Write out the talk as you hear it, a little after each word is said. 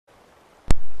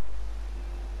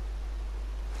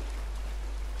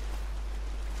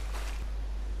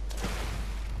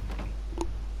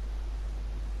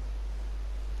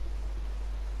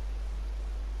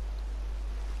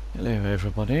Hello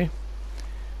everybody,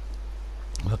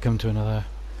 welcome to another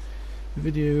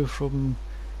video from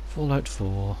Fallout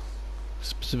 4,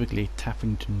 specifically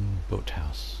Taffington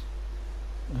Boathouse.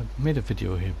 I've made a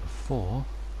video here before.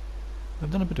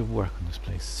 I've done a bit of work on this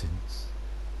place since,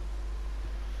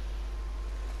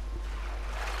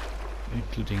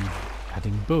 including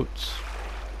adding boats,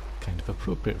 kind of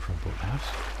appropriate for a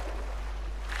boathouse.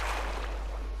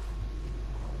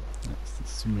 That's the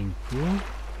swimming pool.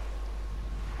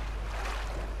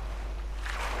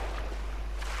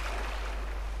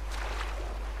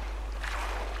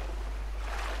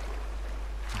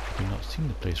 I've not seen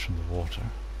the place from the water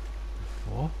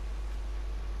before.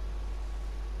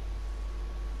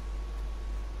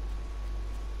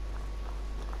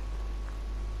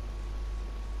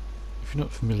 If you're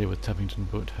not familiar with Taffington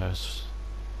Boathouse,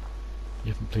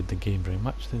 you haven't played the game very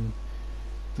much, then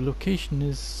the location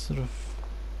is sort of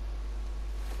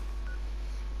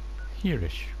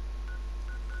here-ish.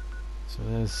 So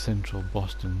there's central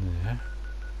Boston there.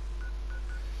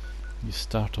 You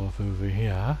start off over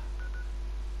here.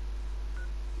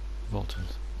 Vault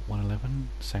 111,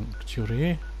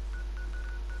 Sanctuary.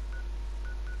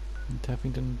 And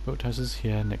Taffington Boathouse is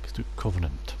here next to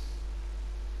Covenant.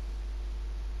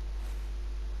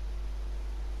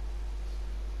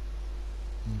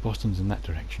 And Boston's in that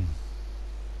direction.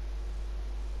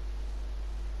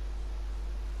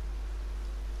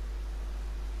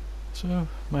 So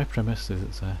my premise is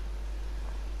it's a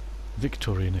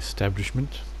Victorian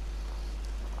establishment,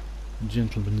 a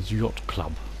gentleman's yacht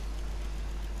club.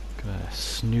 A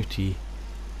snooty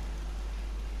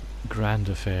grand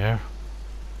affair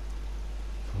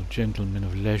for gentlemen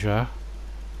of leisure.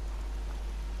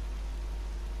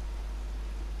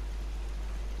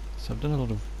 So I've done a lot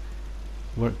of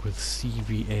work with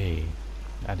CVA,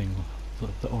 adding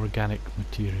the organic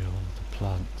material, the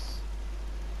plants,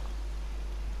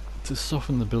 to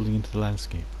soften the building into the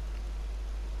landscape.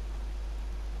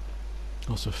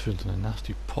 Also filled in a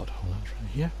nasty pothole out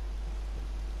right here.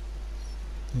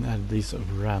 And add these sort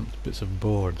of ramped bits of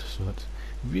board so that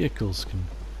vehicles can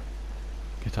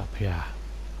get up here.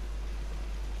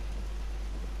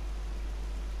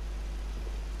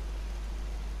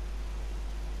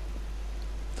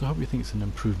 So I hope you think it's an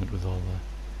improvement with all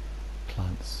the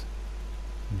plants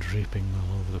draping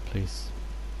all over the place.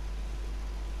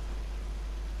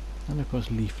 And of course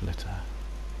leaf litter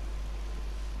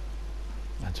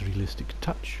adds a realistic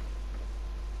touch.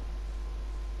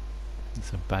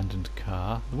 This abandoned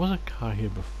car. There was a car here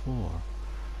before,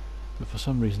 but for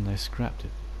some reason I scrapped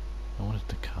it. I wanted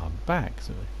the car back,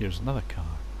 so here's another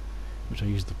car, which I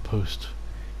used the post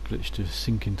glitch to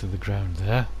sink into the ground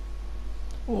there.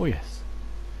 Oh yes,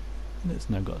 and it's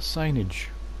now got signage.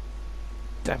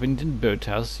 Taffington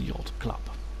Boathouse Yacht Club.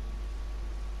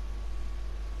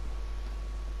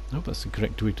 I hope that's the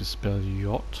correct way to spell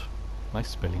yacht. My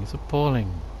spelling is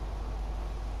appalling.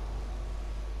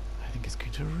 I think it's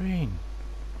going to rain.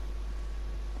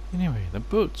 Anyway, the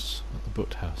boats at the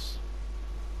boathouse.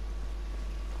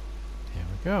 Here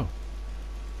we go.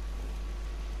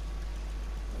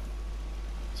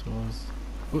 So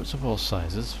boats of all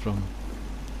sizes, from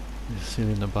the sail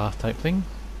in the bath type thing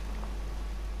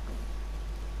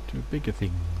to bigger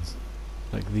things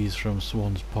like these from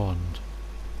Swan's Pond.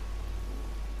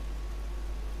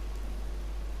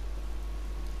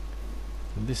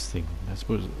 And this thing, I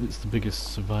suppose it's the biggest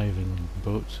surviving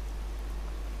boat.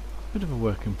 Bit of a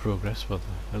work in progress for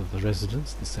the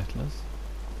residents, the settlers.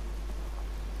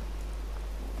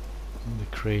 And the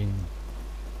crane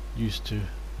used to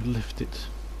lift it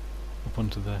up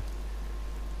onto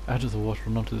out of the water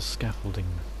and onto the scaffolding,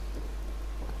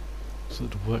 so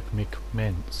that work may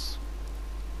commence.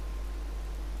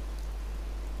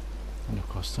 And of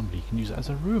course somebody can use it as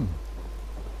a room.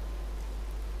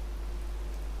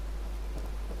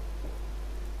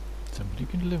 Somebody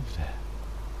can live there.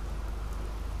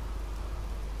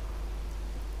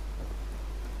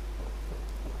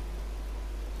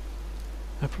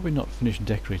 I've probably not finished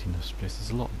decorating this place.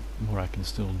 There's a lot more I can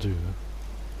still do.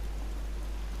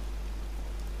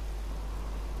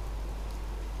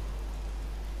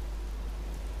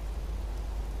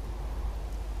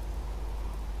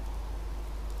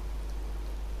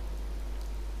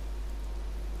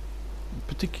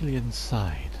 Particularly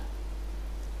inside.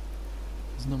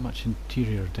 There's not much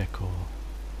interior decor.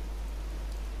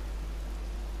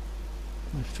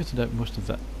 I fitted out most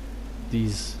of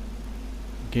these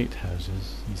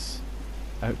gatehouses, these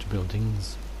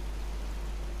outbuildings.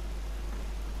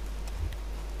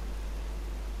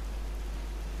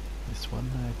 This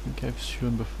one I think I've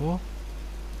shown before.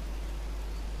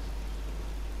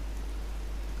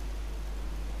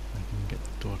 I can get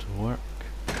the door to work.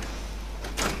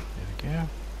 go.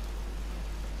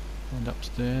 And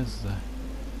upstairs, the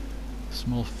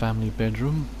small family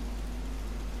bedroom.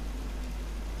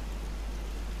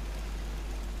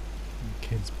 And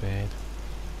kid's bed.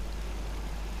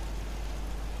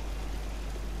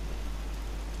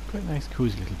 Quite nice,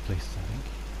 cosy little place, I think.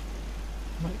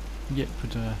 Might yet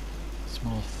put a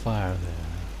small fire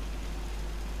there.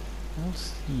 I'll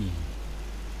see.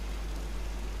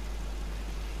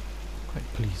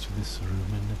 Quite pleased with this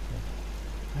room and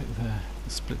like the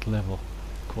split level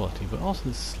quality, but also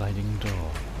this sliding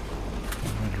door.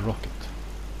 And red rocket.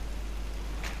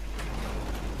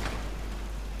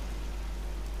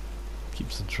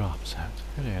 Keeps the drafts out.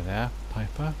 Hello there,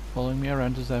 Piper, following me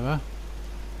around as ever.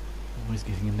 Always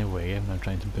getting in the way and I'm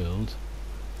trying to build.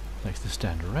 Likes to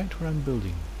stand right where I'm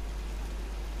building.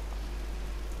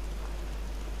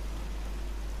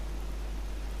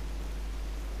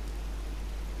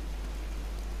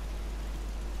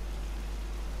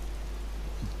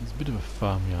 There's a bit of a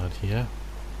farmyard here.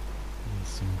 There's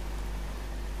some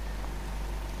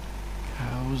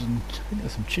cows and I think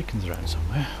there's some chickens around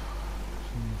somewhere.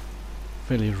 Some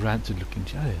fairly rancid looking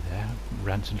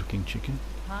rancid looking chicken.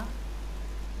 Huh?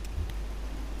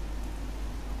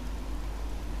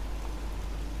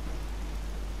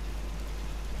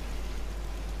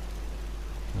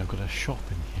 And I've got a shop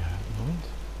in here at the moment.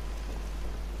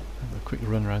 Have a quick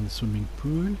run around the swimming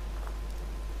pool.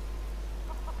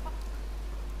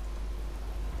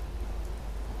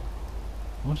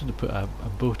 I wanted to put a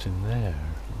boat in there,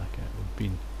 like it had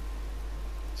been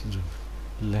sort of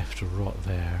left to rot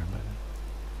there, but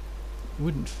it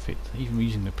wouldn't fit, even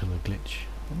using the pillar glitch.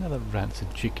 Another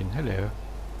rancid chicken, hello.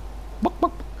 Bok,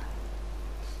 bok.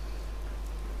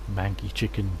 Manky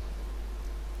chicken.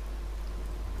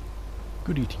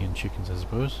 Good eating in chickens, I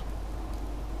suppose.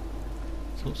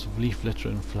 There's lots of leaf litter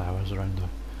and flowers around the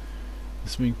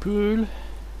swimming pool.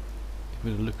 Give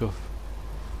it a look of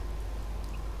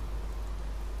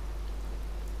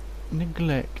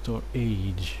neglect or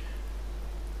age.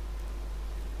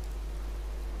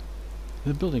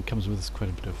 The building comes with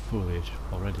quite a bit of foliage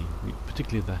already,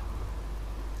 particularly the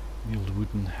old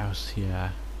wooden house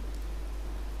here,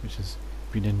 which has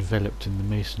been enveloped in the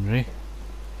masonry.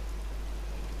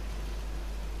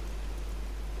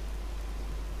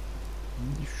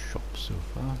 The shop so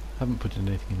far. Haven't put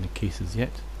anything in the cases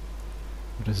yet.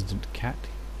 Resident cat.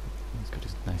 He's got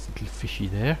his nice little fishy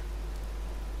there.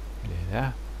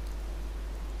 There.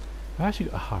 I've actually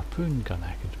got a harpoon gun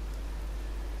I could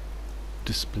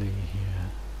display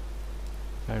here,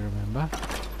 if I remember.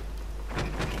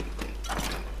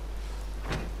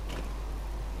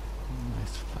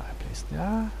 Nice fireplace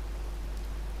there.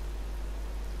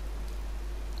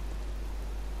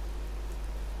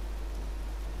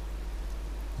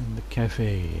 And the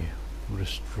cafe,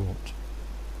 restaurant.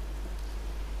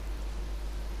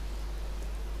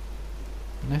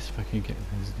 Nice if I could get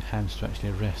his hands to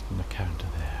actually rest on the counter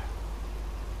there.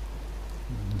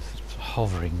 And sort of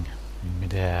hovering in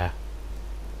mid-air.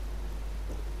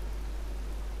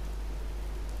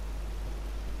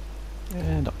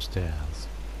 And upstairs.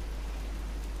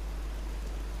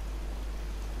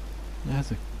 It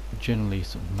has a generally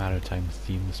sort of maritime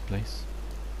theme, this place.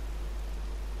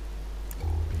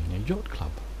 Being a yacht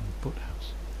club and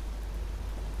boathouse.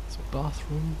 There's a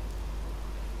bathroom.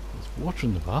 There's water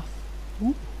in the bath.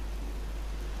 Ooh.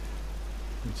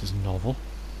 Which is novel.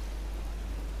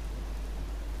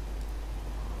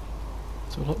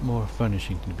 So a lot more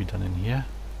furnishing to be done in here.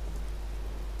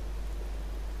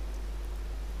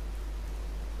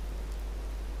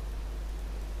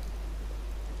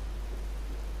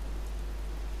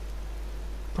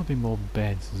 Probably more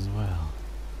beds as well.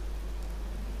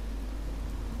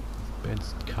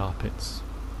 Beds, carpets,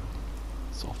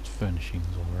 soft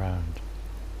furnishings all around.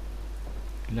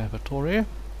 Lavatory, a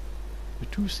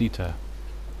two-seater.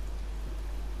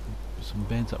 Some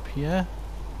beds up here,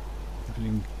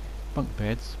 including bunk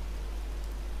beds.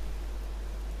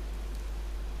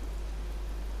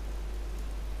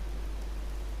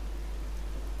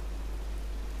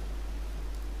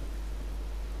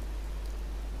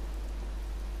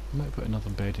 Might put another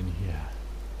bed in here.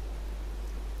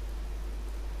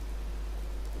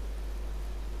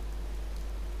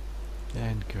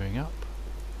 And going up.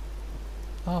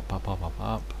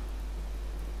 Up.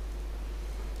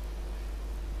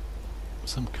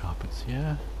 Some carpets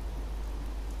here.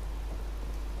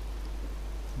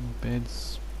 And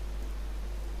beds.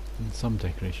 And some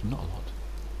decoration, not a lot.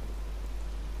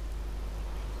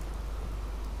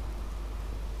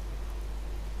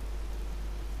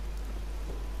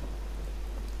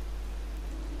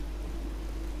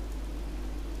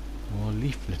 More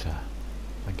leaf litter.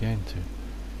 Again to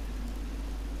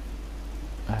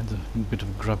adds a bit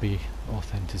of grubby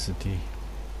authenticity.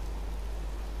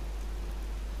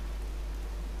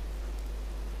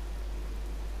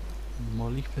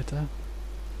 More leaf litter.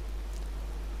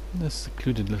 And this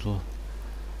secluded little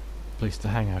place to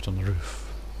hang out on the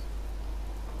roof.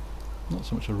 Not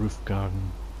so much a roof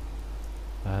garden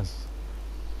as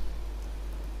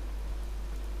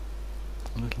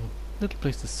a little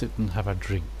place to sit and have a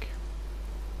drink.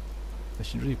 I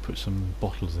should really put some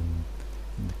bottles in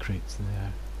the crates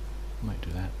there. Might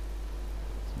do that.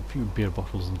 A few beer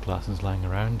bottles and glasses lying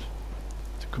around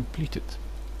to complete it.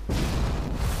 So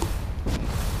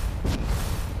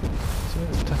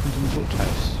that's Taffington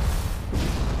boathouse.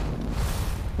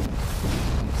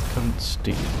 In its current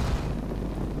state.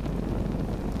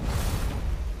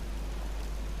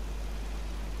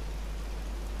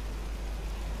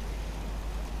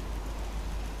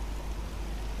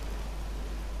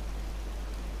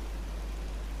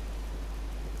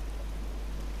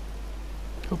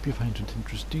 Hope you find it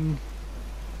interesting.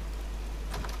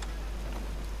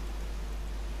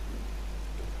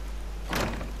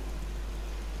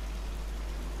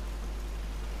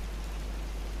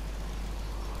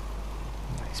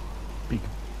 Nice big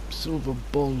silver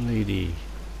ball lady.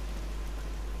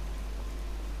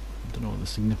 I don't know what the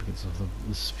significance of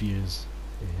the spheres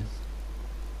is.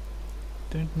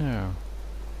 Don't know.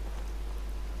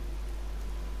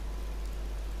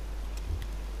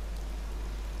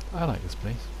 I like this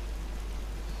place.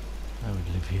 I would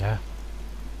live here.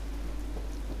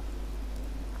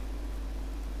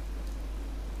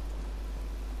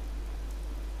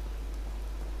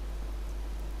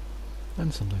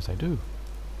 And sometimes I do.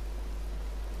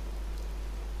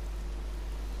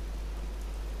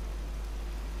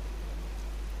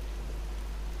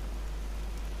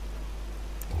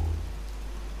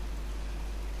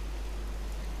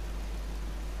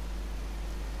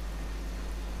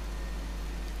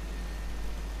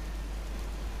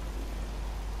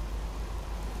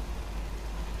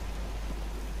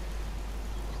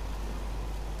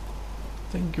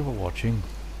 Thank you for watching.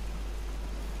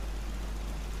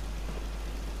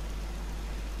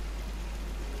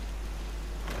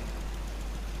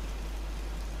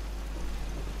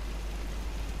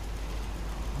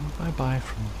 Bye bye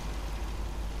from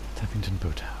Taffington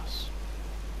Boathouse.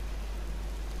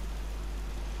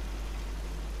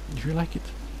 If you like it,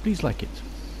 please like it.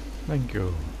 Thank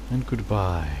you and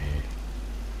goodbye.